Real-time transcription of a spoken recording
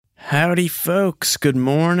Howdy, folks. Good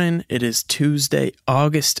morning. It is Tuesday,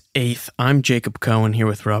 August 8th. I'm Jacob Cohen here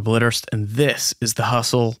with Rob Litterst, and this is the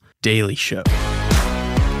Hustle Daily Show.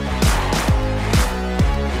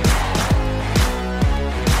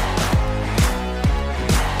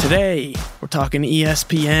 Today, we're talking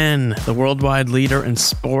ESPN, the worldwide leader in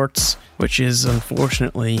sports, which is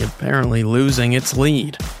unfortunately apparently losing its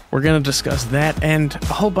lead. We're going to discuss that and a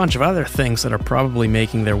whole bunch of other things that are probably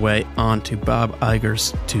making their way onto Bob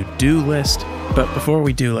Iger's to-do list. But before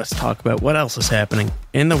we do, let's talk about what else is happening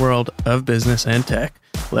in the world of business and tech.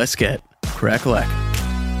 Let's get crack-a-lack.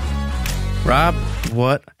 Rob,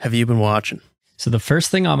 what have you been watching? So the first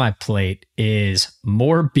thing on my plate is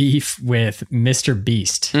more beef with Mr.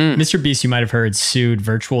 Beast. Mr. Beast, you might have heard, sued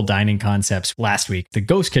Virtual Dining Concepts last week, the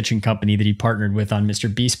ghost kitchen company that he partnered with on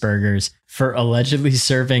Mr. Beast Burgers, for allegedly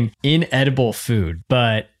serving inedible food.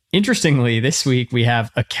 But interestingly, this week we have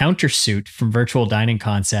a countersuit from Virtual Dining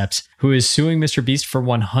Concepts, who is suing Mr. Beast for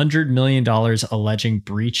 $100 million, alleging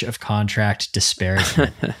breach of contract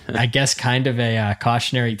disparagement. I guess kind of a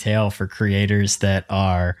cautionary tale for creators that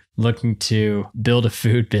are looking to build a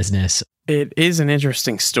food business. It is an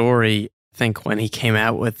interesting story. I think when he came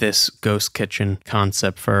out with this ghost kitchen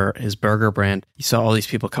concept for his burger brand, you saw all these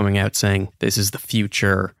people coming out saying this is the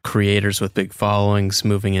future, creators with big followings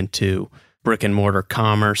moving into brick and mortar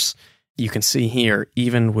commerce. You can see here,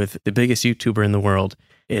 even with the biggest YouTuber in the world,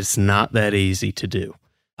 it's not that easy to do.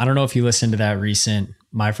 I don't know if you listened to that recent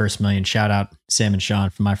My First Million, shout out Sam and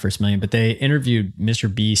Sean from My First Million, but they interviewed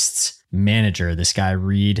Mr. Beast's manager, this guy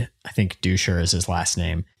Reed, I think Dusher is his last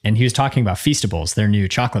name. And he was talking about Feastables, their new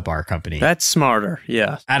chocolate bar company. That's smarter,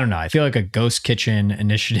 yeah. I don't know. I feel like a ghost kitchen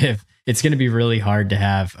initiative, it's going to be really hard to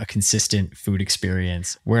have a consistent food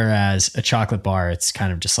experience. Whereas a chocolate bar, it's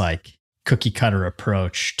kind of just like cookie cutter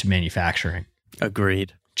approach to manufacturing.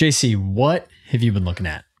 Agreed. JC, what have you been looking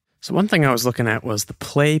at? So one thing I was looking at was the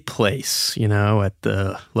Play Place, at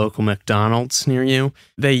the local McDonald's near you.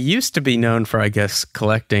 They used to be known for, I guess,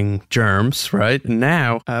 collecting germs, right?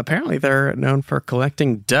 Now, apparently they're known for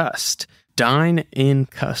collecting dust. Dine-in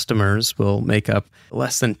customers will make up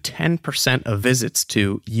less than 10% of visits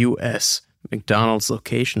to U.S. McDonald's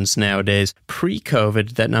locations nowadays.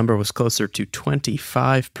 Pre-COVID, that number was closer to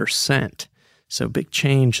 25%. So big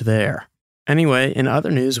change there. Anyway, in other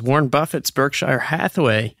news, Warren Buffett's Berkshire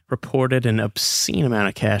Hathaway reported an obscene amount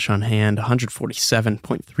of cash on hand,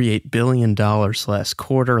 $147.38 billion last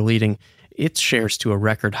quarter, leading its shares to a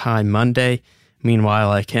record high Monday.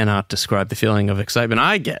 Meanwhile, I cannot describe the feeling of excitement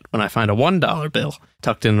I get when I find a $1 bill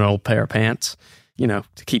tucked in an old pair of pants,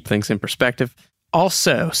 to keep things in perspective.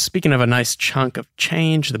 Also, speaking of a nice chunk of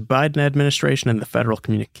change, the Biden administration and the Federal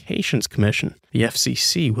Communications Commission, the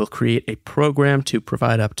FCC, will create a program to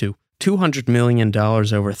provide up to $200 million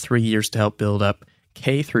over 3 years to help build up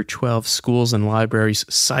K-12 schools and libraries'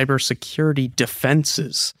 cybersecurity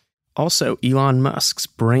defenses. Also, Elon Musk's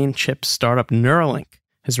brain chip startup Neuralink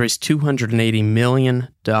has raised $280 million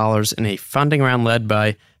in a funding round led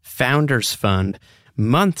by Founders Fund,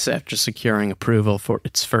 months after securing approval for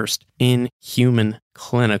its first in-human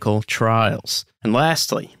clinical trials. And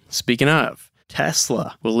lastly, speaking of,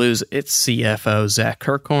 Tesla will lose its CFO, Zach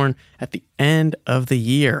Kirkhorn, at the end of the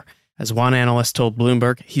year. As one analyst told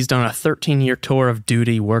Bloomberg, he's done a 13-year tour of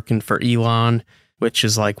duty working for Elon, which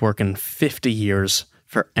is like working 50 years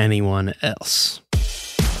for anyone else.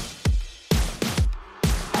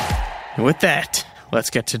 And with that, let's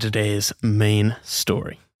get to today's main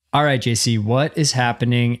story. All right, JC, what is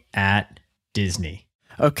happening at Disney?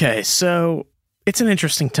 Okay, so it's an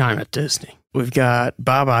interesting time at Disney. We've got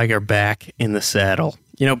Bob Iger back in the saddle.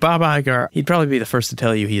 Bob Iger, he'd probably be the first to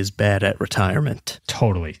tell you he is bad at retirement.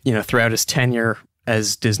 Totally. Throughout his tenure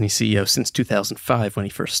as Disney CEO since 2005 when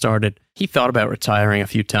he first started, he thought about retiring a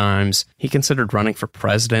few times. He considered running for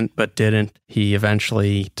president, but didn't. He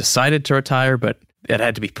eventually decided to retire, but it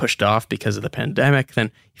had to be pushed off because of the pandemic.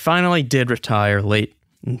 Then he finally did retire late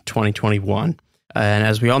in 2021. And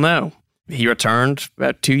as we all know, he returned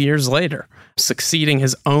about 2 years later, succeeding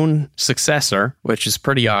his own successor, which is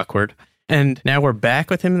pretty awkward. And now we're back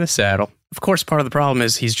with him in the saddle. Of course, part of the problem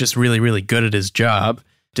is he's just really, really good at his job.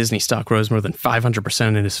 Disney stock rose more than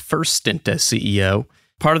 500% in his first stint as CEO.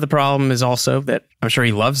 Part of the problem is also that I'm sure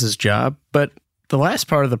he loves his job, but the last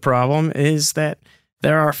part of the problem is that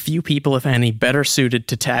there are few people, if any, better suited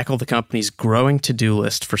to tackle the company's growing to-do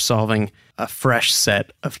list for solving a fresh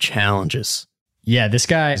set of challenges. Yeah, this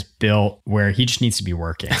guy is built where he just needs to be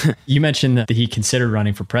working. You mentioned that he considered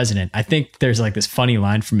running for president. I think there's like this funny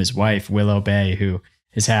line from his wife, Willow Bay, who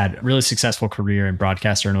has had a really successful career in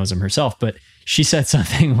broadcast journalism herself. But she said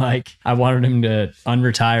something like, I wanted him to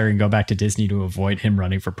unretire and go back to Disney to avoid him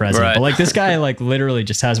running for president. Right. But like this guy like literally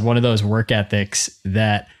just has one of those work ethics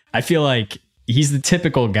that I feel like he's the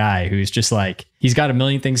typical guy who's just like, he's got a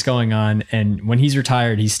million things going on. And when he's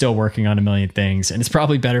retired, he's still working on a million things. And it's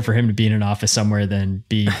probably better for him to be in an office somewhere than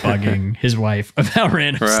be bugging his wife about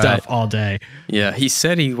random stuff all day. Yeah. He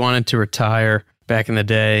said he wanted to retire back in the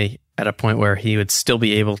day at a point where he would still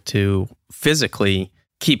be able to physically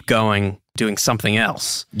keep going, doing something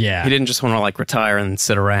else. Yeah. He didn't just want to like retire and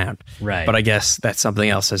sit around. Right. But I guess that something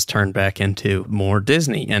else has turned back into more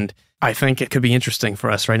Disney. And I think it could be interesting for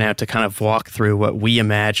us right now to kind of walk through what we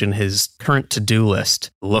imagine his current to-do list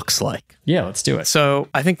looks like. Yeah, let's do it. So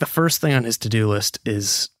I think the first thing on his to-do list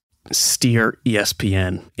is steer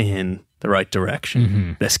ESPN in the right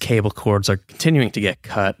direction. As cable cords are continuing to get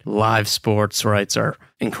cut, live sports rights are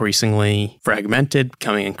increasingly fragmented,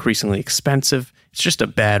 becoming increasingly expensive. It's just a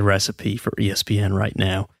bad recipe for ESPN right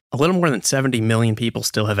now. A little more than 70 million people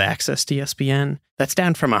still have access to ESPN. That's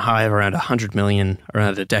down from a high of around 100 million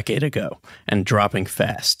around a decade ago and dropping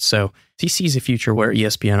fast. So he sees a future where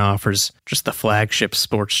ESPN offers just the flagship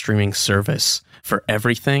sports streaming service for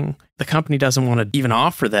everything. The company doesn't want to even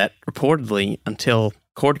offer that reportedly until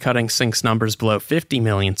cord cutting sinks numbers below 50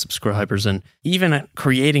 million subscribers. And even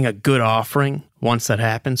creating a good offering once that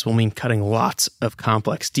happens will mean cutting lots of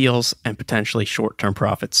complex deals and potentially short-term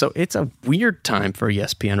profits. So it's a weird time for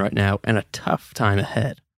ESPN right now and a tough time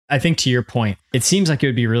ahead. I think to your point, it seems like it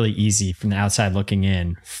would be really easy from the outside looking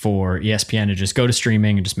in for ESPN to just go to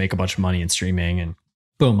streaming and just make a bunch of money in streaming and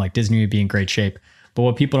boom, like Disney would be in great shape. But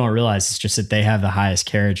what people don't realize is just that they have the highest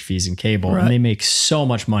carriage fees in cable, and they make so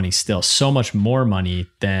much money still, so much more money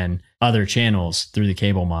than other channels through the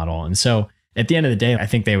cable model. And so at the end of the day, I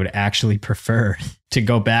think they would actually prefer to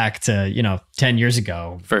go back to, 10 years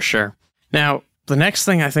ago. For sure. Now, the next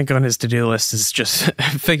thing I think on his to-do list is just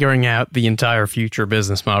figuring out the entire future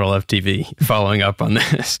business model of TV, following up on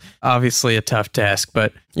this. Obviously a tough task,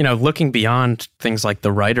 but, looking beyond things like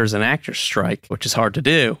the writers and actors strike, which is hard to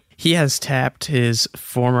do, he has tapped his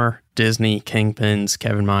former Disney kingpins,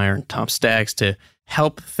 Kevin Mayer and Tom Staggs, to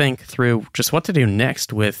help think through just what to do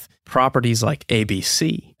next with properties like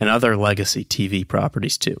ABC and other legacy TV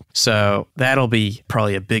properties too. So that'll be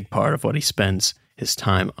probably a big part of what he spends his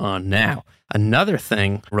time on now. Another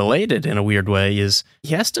thing related in a weird way is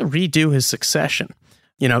he has to redo his succession.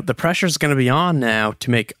 The pressure's going to be on now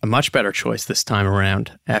to make a much better choice this time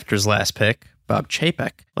around. After his last pick, Bob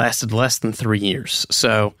Chapek lasted less than 3 years.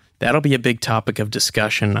 So that'll be a big topic of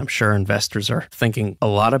discussion. I'm sure investors are thinking a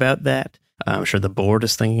lot about that. I'm sure the board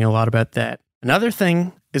is thinking a lot about that. Another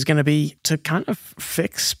thing is going to be to kind of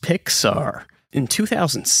fix Pixar. In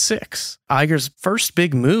 2006, Iger's first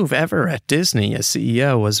big move ever at Disney as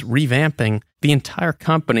CEO was revamping the entire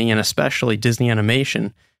company and especially Disney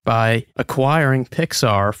Animation by acquiring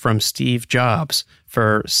Pixar from Steve Jobs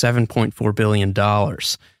for $7.4 billion.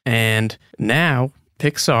 And now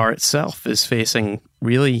Pixar itself is facing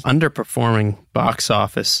really underperforming box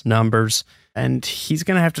office numbers, and he's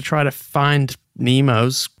going to have to try to find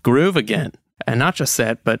Nemo's groove again. And not just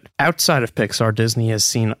that, but outside of Pixar, Disney has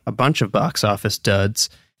seen a bunch of box office duds,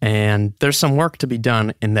 and there's some work to be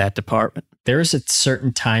done in that department. There is a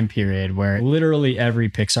certain time period where literally every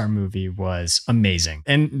Pixar movie was amazing.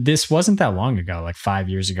 And this wasn't that long ago, like 5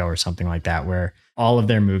 years ago or something like that, where all of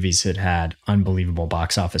their movies had unbelievable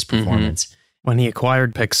box office performance. When he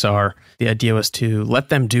acquired Pixar, the idea was to let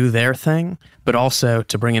them do their thing, but also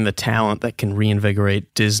to bring in the talent that can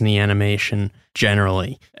reinvigorate Disney animation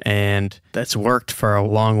generally. And that's worked for a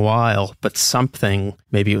long while, but something,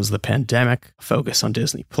 maybe it was the pandemic, focus on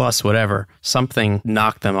Disney Plus, whatever, something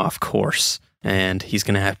knocked them off course, and he's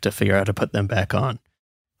going to have to figure out how to put them back on.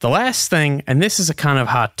 The last thing, and this is a kind of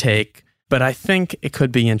hot take, but I think it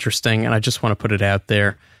could be interesting, and I just want to put it out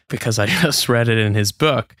there because I just read it in his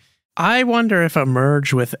book. I wonder if a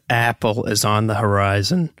merge with Apple is on the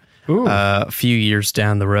horizon a few years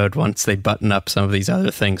down the road once they button up some of these other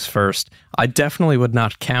things first. I definitely would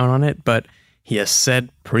not count on it, but he has said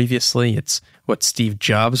previously it's what Steve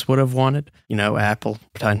Jobs would have wanted, Apple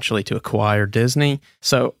potentially to acquire Disney.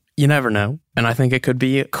 So you never know. And I think it could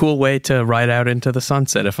be a cool way to ride out into the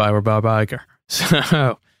sunset if I were Bob Iger.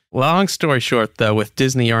 So long story short, though, with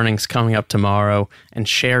Disney earnings coming up tomorrow and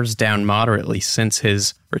shares down moderately since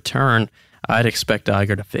his return, I'd expect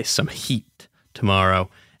Iger to face some heat tomorrow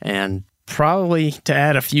and probably to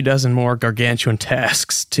add a few dozen more gargantuan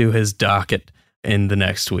tasks to his docket in the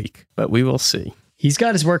next week. But we will see. He's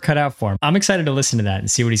got his work cut out for him. I'm excited to listen to that and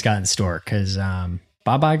see what he's got in store because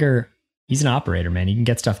Bob Iger, he's an operator, man. He can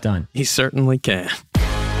get stuff done. He certainly can.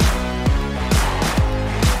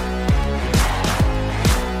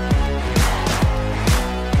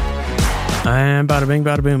 And bada bing,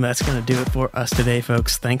 bada boom. That's going to do it for us today,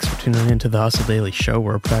 folks. Thanks for tuning into the Hustle Daily Show.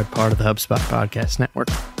 We're a proud part of the HubSpot Podcast Network.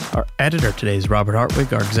 Our editor today is Robert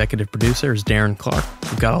Hartwig. Our executive producer is Darren Clark.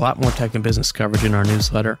 We've got a lot more tech and business coverage in our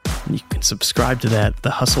newsletter. And you can subscribe to that at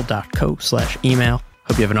thehustle.co/email.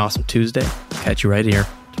 Hope you have an awesome Tuesday. Catch you right here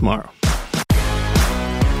tomorrow.